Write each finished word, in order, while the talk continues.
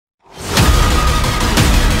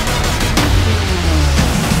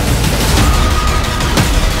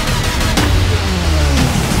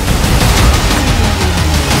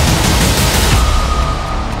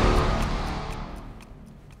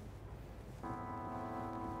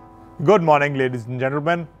Good morning, ladies and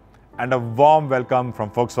gentlemen, and a warm welcome from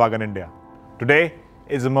Volkswagen India. Today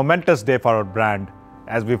is a momentous day for our brand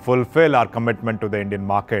as we fulfill our commitment to the Indian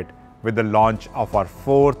market with the launch of our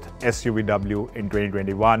fourth SUVW in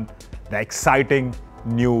 2021, the exciting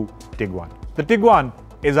new Tiguan. The Tiguan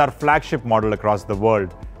is our flagship model across the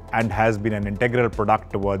world and has been an integral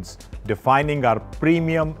product towards defining our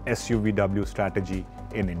premium SUVW strategy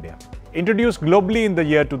in India. Introduced globally in the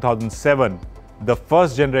year 2007, the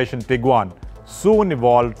first generation Tiguan soon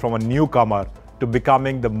evolved from a newcomer to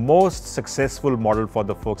becoming the most successful model for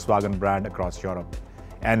the Volkswagen brand across Europe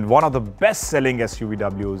and one of the best-selling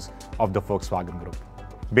SUVWs of the Volkswagen Group.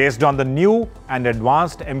 Based on the new and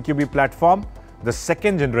advanced MQB platform, the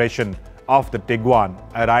second generation of the Tiguan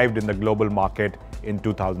arrived in the global market in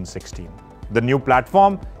 2016. The new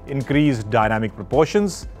platform increased dynamic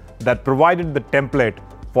proportions that provided the template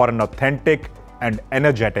for an authentic and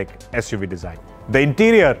energetic SUV design. The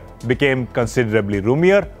interior became considerably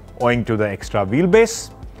roomier owing to the extra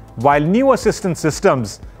wheelbase, while new assistance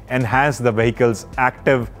systems enhanced the vehicle's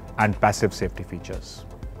active and passive safety features.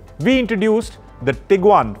 We introduced the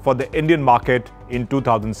Tiguan for the Indian market in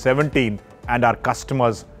 2017 and our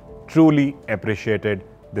customers truly appreciated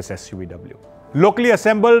this SUVW. Locally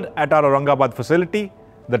assembled at our Aurangabad facility,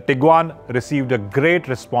 the Tiguan received a great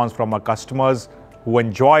response from our customers who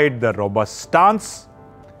enjoyed the robust stance,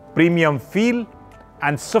 premium feel,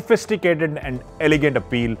 and sophisticated and elegant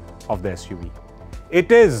appeal of the SUV.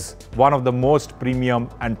 It is one of the most premium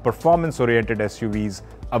and performance-oriented SUVs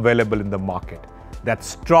available in the market that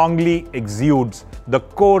strongly exudes the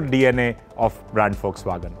core DNA of brand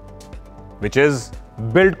Volkswagen, which is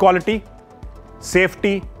build quality,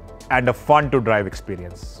 safety, and a fun-to-drive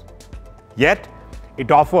experience. Yet, it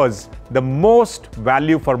offers the most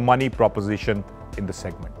value for money proposition in the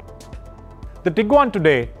segment. The Tiguan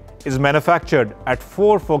today is manufactured at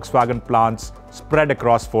 4 Volkswagen plants spread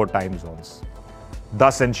across 4 time zones,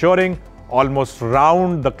 thus ensuring almost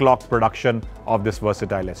round-the-clock production of this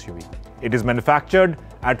versatile SUV. It is manufactured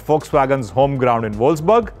at Volkswagen's home ground in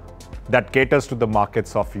Wolfsburg that caters to the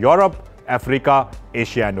markets of Europe, Africa,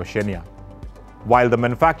 Asia, and Oceania, while the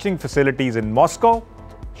manufacturing facilities in Moscow,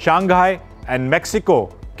 Shanghai, and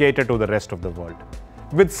Mexico cater to the rest of the world.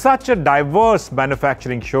 With such a diverse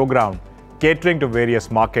manufacturing showground catering to various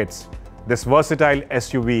markets, this versatile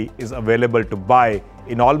SUV is available to buy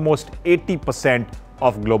in almost 80%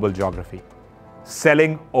 of global geography,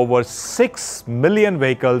 selling over 6 million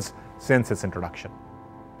vehicles since its introduction.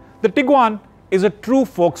 The Tiguan is a true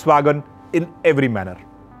Volkswagen in every manner.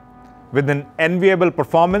 With an enviable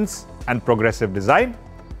performance and progressive design,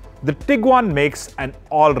 the Tiguan makes an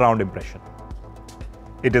all-round impression.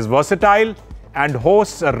 It is versatile and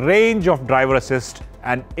hosts a range of driver assist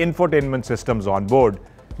and infotainment systems on board,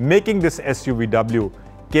 making this SUVW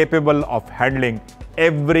capable of handling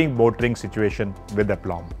every motoring situation with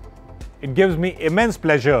aplomb. It gives me immense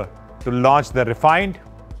pleasure to launch the refined,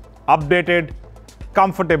 updated,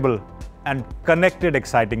 comfortable, and connected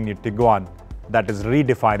exciting new Tiguan that is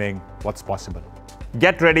redefining what's possible.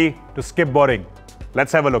 Get ready to skip boring.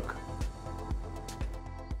 Let's have a look.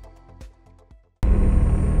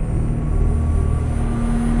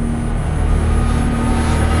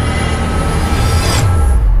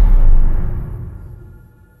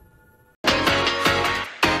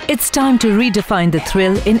 It's time to redefine the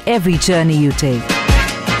thrill in every journey you take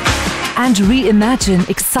and reimagine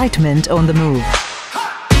excitement on the move.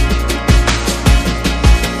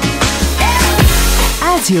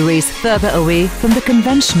 As you race further away from the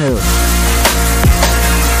conventional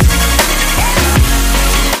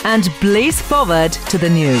and blaze forward to the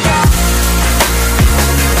new.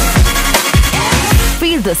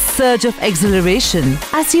 Feel the surge of exhilaration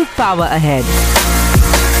as you power ahead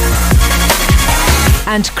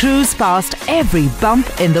and cruise past every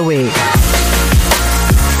bump in the way.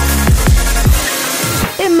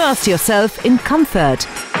 Immerse yourself in comfort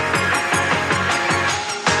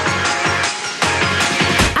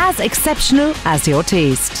as exceptional as your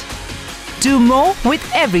taste. Do more with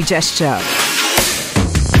every gesture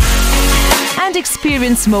and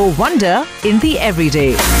experience more wonder in the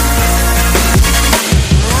everyday.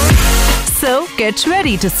 So get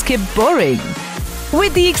ready to skip boring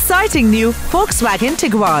with the exciting new Volkswagen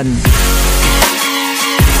Tiguan.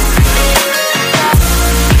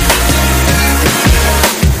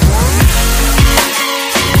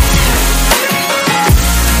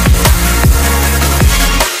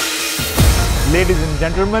 Ladies and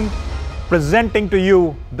gentlemen, presenting to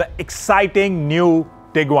you the exciting new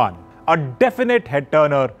Tiguan, a definite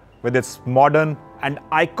head-turner with its modern and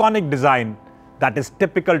iconic design that is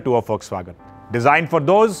typical to a Volkswagen. Designed for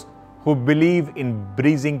those who believe in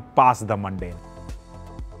breezing past the mundane.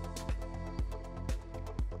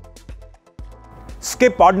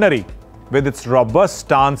 Skip ordinary with its robust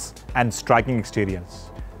stance and striking exteriors.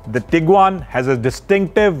 The Tiguan has a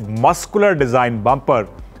distinctive muscular design bumper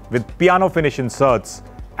with piano finish inserts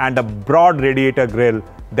and a broad radiator grille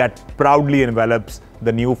that proudly envelops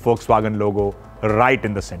the new Volkswagen logo right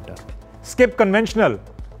in the center. Skip conventional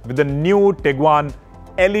with the new Tiguan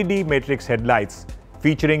LED matrix headlights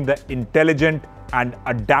featuring the intelligent and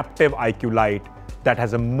adaptive IQ light that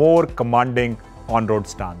has a more commanding on-road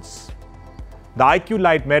stance. The IQ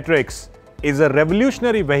Light Matrix is a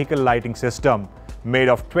revolutionary vehicle lighting system made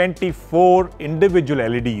of 24 individual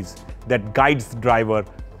LEDs that guides the driver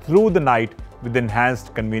through the night with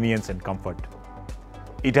enhanced convenience and comfort.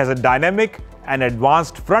 It has a dynamic and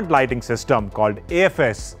advanced front lighting system called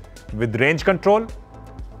AFS with range control,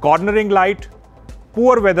 cornering light,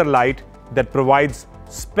 poor weather light that provides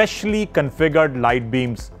specially configured light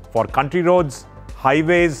beams for country roads,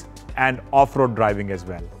 highways, and off-road driving as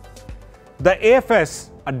well. The AFS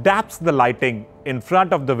adapts the lighting in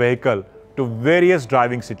front of the vehicle to various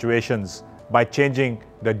driving situations by changing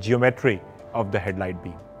the geometry of the headlight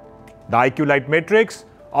beam. The IQ Light Matrix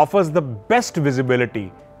offers the best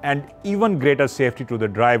visibility and even greater safety to the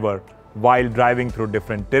driver while driving through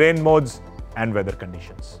different terrain modes and weather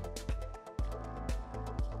conditions.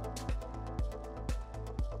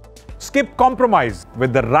 Skip compromise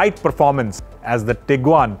with the right performance as the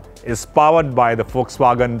Tiguan is powered by the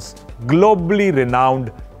Volkswagen's globally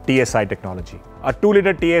renowned TSI technology. A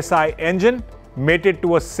 2-liter TSI engine mated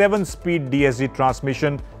to a 7-speed DSG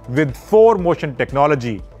transmission with 4-motion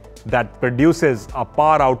technology that produces a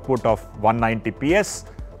power output of 190 PS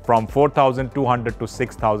from 4,200 to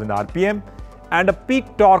 6,000 RPM and a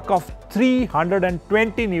peak torque of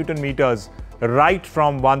 320 Newton meters right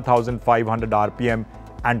from 1,500 RPM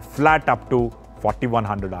and flat up to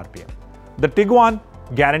 4,100 RPM. The Tiguan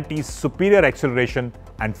guarantees superior acceleration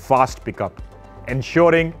and fast pickup,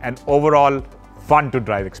 ensuring an overall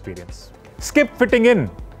fun-to-drive experience. Skip fitting in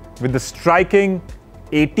with the striking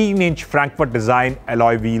 18-inch Frankfurt design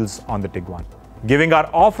alloy wheels on the Tiguan. Giving our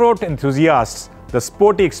off-road enthusiasts the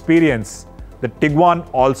sporty experience, the Tiguan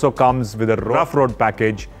also comes with a rough road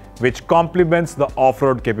package which complements the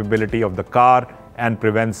off-road capability of the car and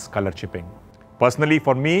prevents color chipping. Personally,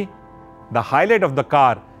 for me, the highlight of the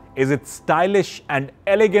car is its stylish and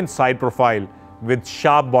elegant side profile with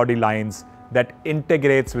sharp body lines that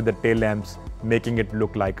integrates with the tail lamps, making it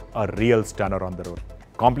look like a real stunner on the road.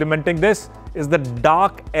 Complementing this is the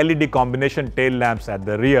dark LED combination tail lamps at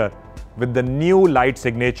the rear with the new light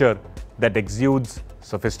signature that exudes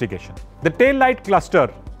sophistication. The tail light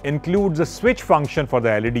cluster includes a switch function for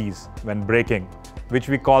the LEDs when braking, which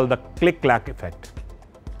we call the click-clack effect.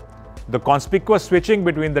 The conspicuous switching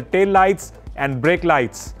between the tail lights and brake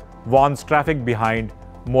lights warns traffic behind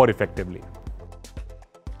more effectively.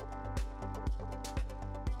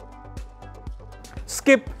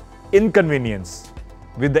 Skip inconvenience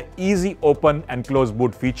with the easy open and close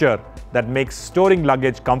boot feature that makes storing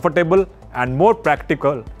luggage comfortable and more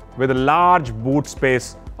practical with a large boot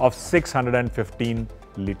space of 615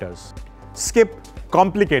 liters. Skip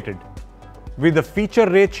complicated with the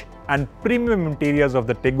feature-rich and premium interiors of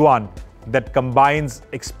the Tiguan that combines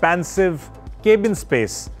expansive cabin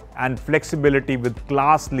space and flexibility with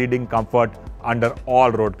class-leading comfort under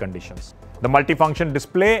all road conditions. The multifunction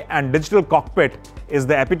display and digital cockpit is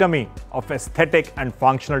the epitome of aesthetic and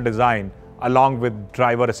functional design, along with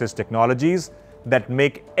driver assist technologies that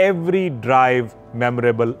make every drive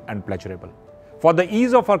memorable and pleasurable. For the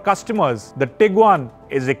ease of our customers, the Tiguan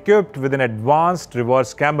is equipped with an advanced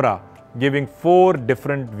reverse camera, giving 4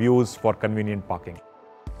 different views for convenient parking.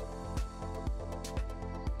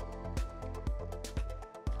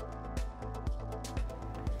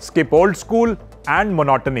 Skip old school and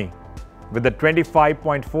monotony with a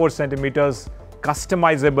 25.4 centimeters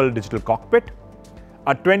customizable digital cockpit,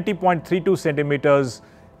 a 20.32 centimeters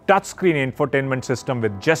touchscreen infotainment system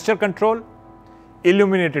with gesture control,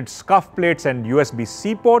 illuminated scuff plates and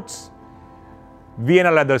USB-C ports,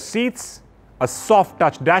 Vienna leather seats, a soft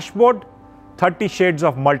touch dashboard, 30 shades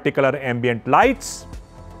of multicolor ambient lights,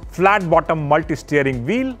 flat bottom multi-steering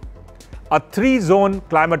wheel, a 3-zone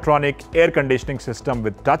climatronic air conditioning system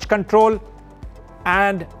with touch control,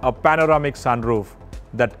 and a panoramic sunroof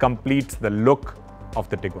that completes the look of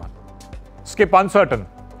the Tiguan. Skip uncertain,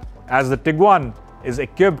 as the Tiguan is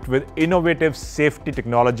equipped with innovative safety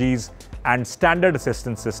technologies and standard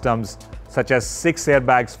assistance systems such as 6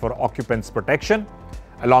 airbags for occupants' protection,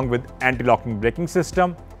 along with anti-locking braking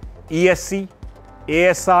system, ESC,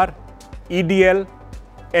 ASR, EDL,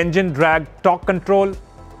 engine drag torque control,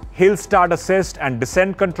 hill start assist and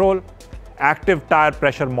descent control, active tire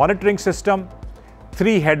pressure monitoring system,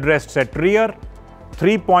 3 headrests at rear,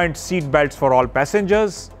 3-point seat belts for all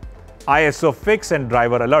passengers, ISO fix and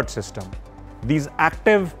driver alert system. These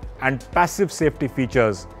active and passive safety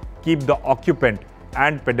features keep the occupant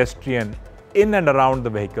and pedestrian in and around the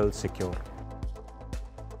vehicle secure.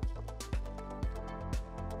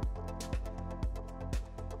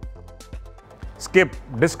 Skip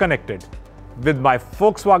disconnected with my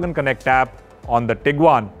Volkswagen Connect app on the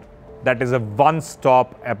Tiguan. That is a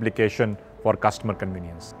one-stop application for customer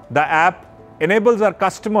convenience. The app enables our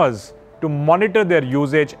customers to monitor their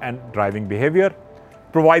usage and driving behavior,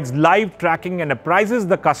 provides live tracking and apprises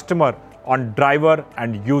the customer on driver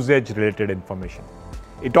and usage related information.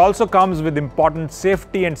 It also comes with important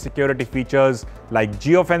safety and security features like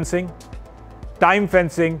geofencing, time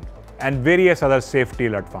fencing, and various other safety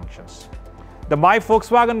alert functions. The My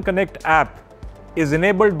Volkswagen Connect app is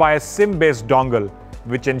enabled by a SIM-based dongle,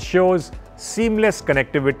 which ensures seamless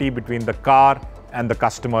connectivity between the car and the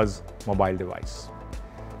customer's mobile device.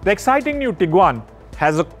 The exciting new Tiguan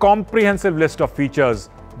has a comprehensive list of features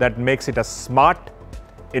that makes it a smart,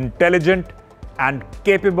 intelligent, and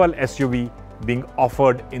capable SUV being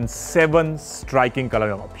offered in 7 striking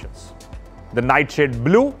color options. The Nightshade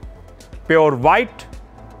Blue, Pure White,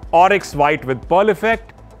 Oryx White with Pearl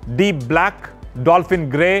Effect, Deep Black, Dolphin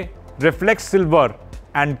Grey, Reflex Silver,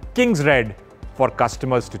 and King's Red for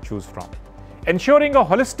customers to choose from. Ensuring a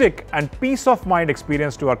holistic and peace of mind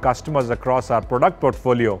experience to our customers across our product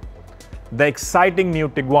portfolio, the exciting new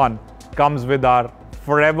Tiguan comes with our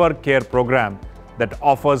Forever Care program that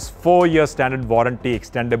offers 4-year standard warranty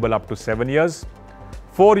extendable up to 7 years,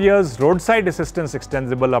 4 years roadside assistance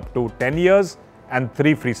extendable up to 10 years, and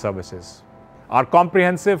 3 free services. Our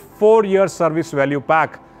comprehensive 4-year service value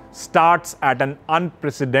pack starts at an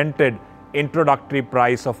unprecedented introductory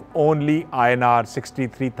price of only INR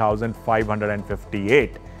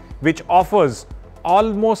 63,558, which offers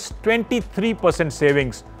almost 23%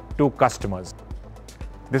 savings to customers.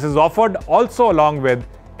 This is offered also along with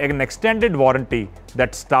an extended warranty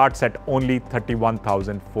that starts at only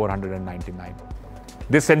 31,499.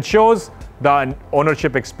 This ensures the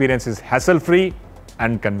ownership experience is hassle-free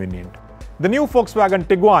and convenient. The new Volkswagen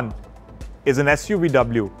Tiguan is an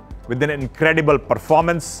SUVW with an incredible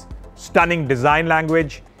performance, stunning design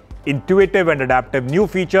language, intuitive and adaptive new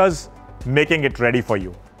features, making it ready for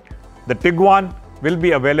you. The Tiguan will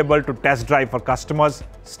be available to test drive for customers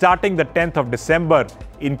starting the 10th of December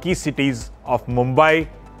in key cities of Mumbai,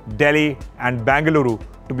 Delhi, and Bengaluru,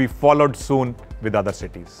 to be followed soon with other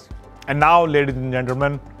cities. And now, ladies and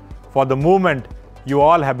gentlemen, for the moment you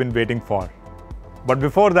all have been waiting for. But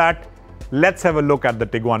before that, let's have a look at the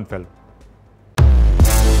Tiguan film.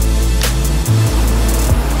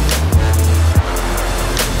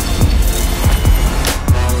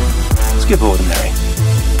 Skip ordinary.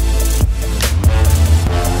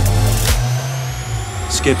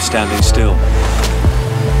 Skip standing still.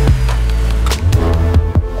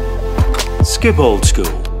 Skip old school.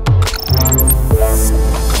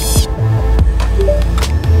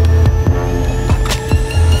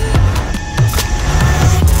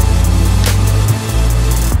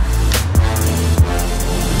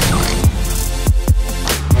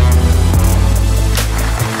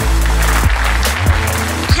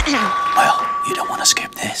 Well, you don't want to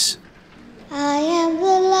skip this. I am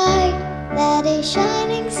the light that is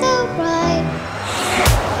shining so bright.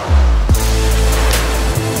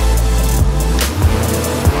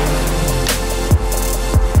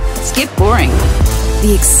 Skip boring.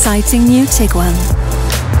 The exciting new Tiguan.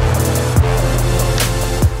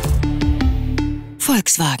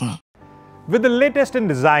 Volkswagen. With the latest in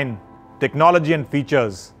design, technology and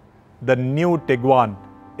features, the new Tiguan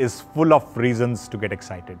is full of reasons to get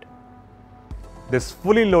excited. This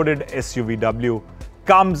fully loaded SUVW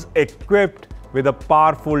comes equipped with a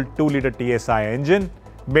powerful 2-liter TSI engine,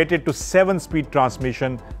 mated to 7-speed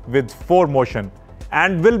transmission with 4-motion,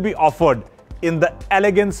 and will be offered in the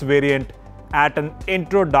Elegance variant at an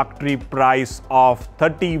introductory price of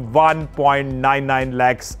 31.99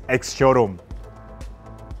 lakhs ex-showroom.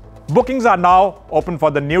 Bookings are now open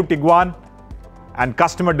for the new Tiguan, and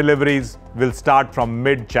customer deliveries will start from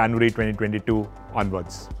mid-January 2022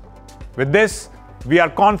 onwards. With this, we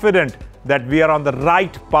are confident that we are on the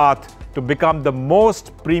right path to become the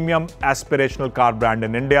most premium aspirational car brand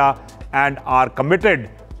in India and are committed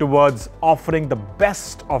towards offering the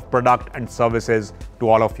best of product and services to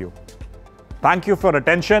all of you. Thank you for your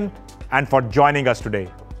attention and for joining us today.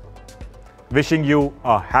 Wishing you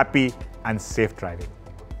a happy and safe driving.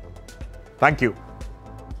 Thank you.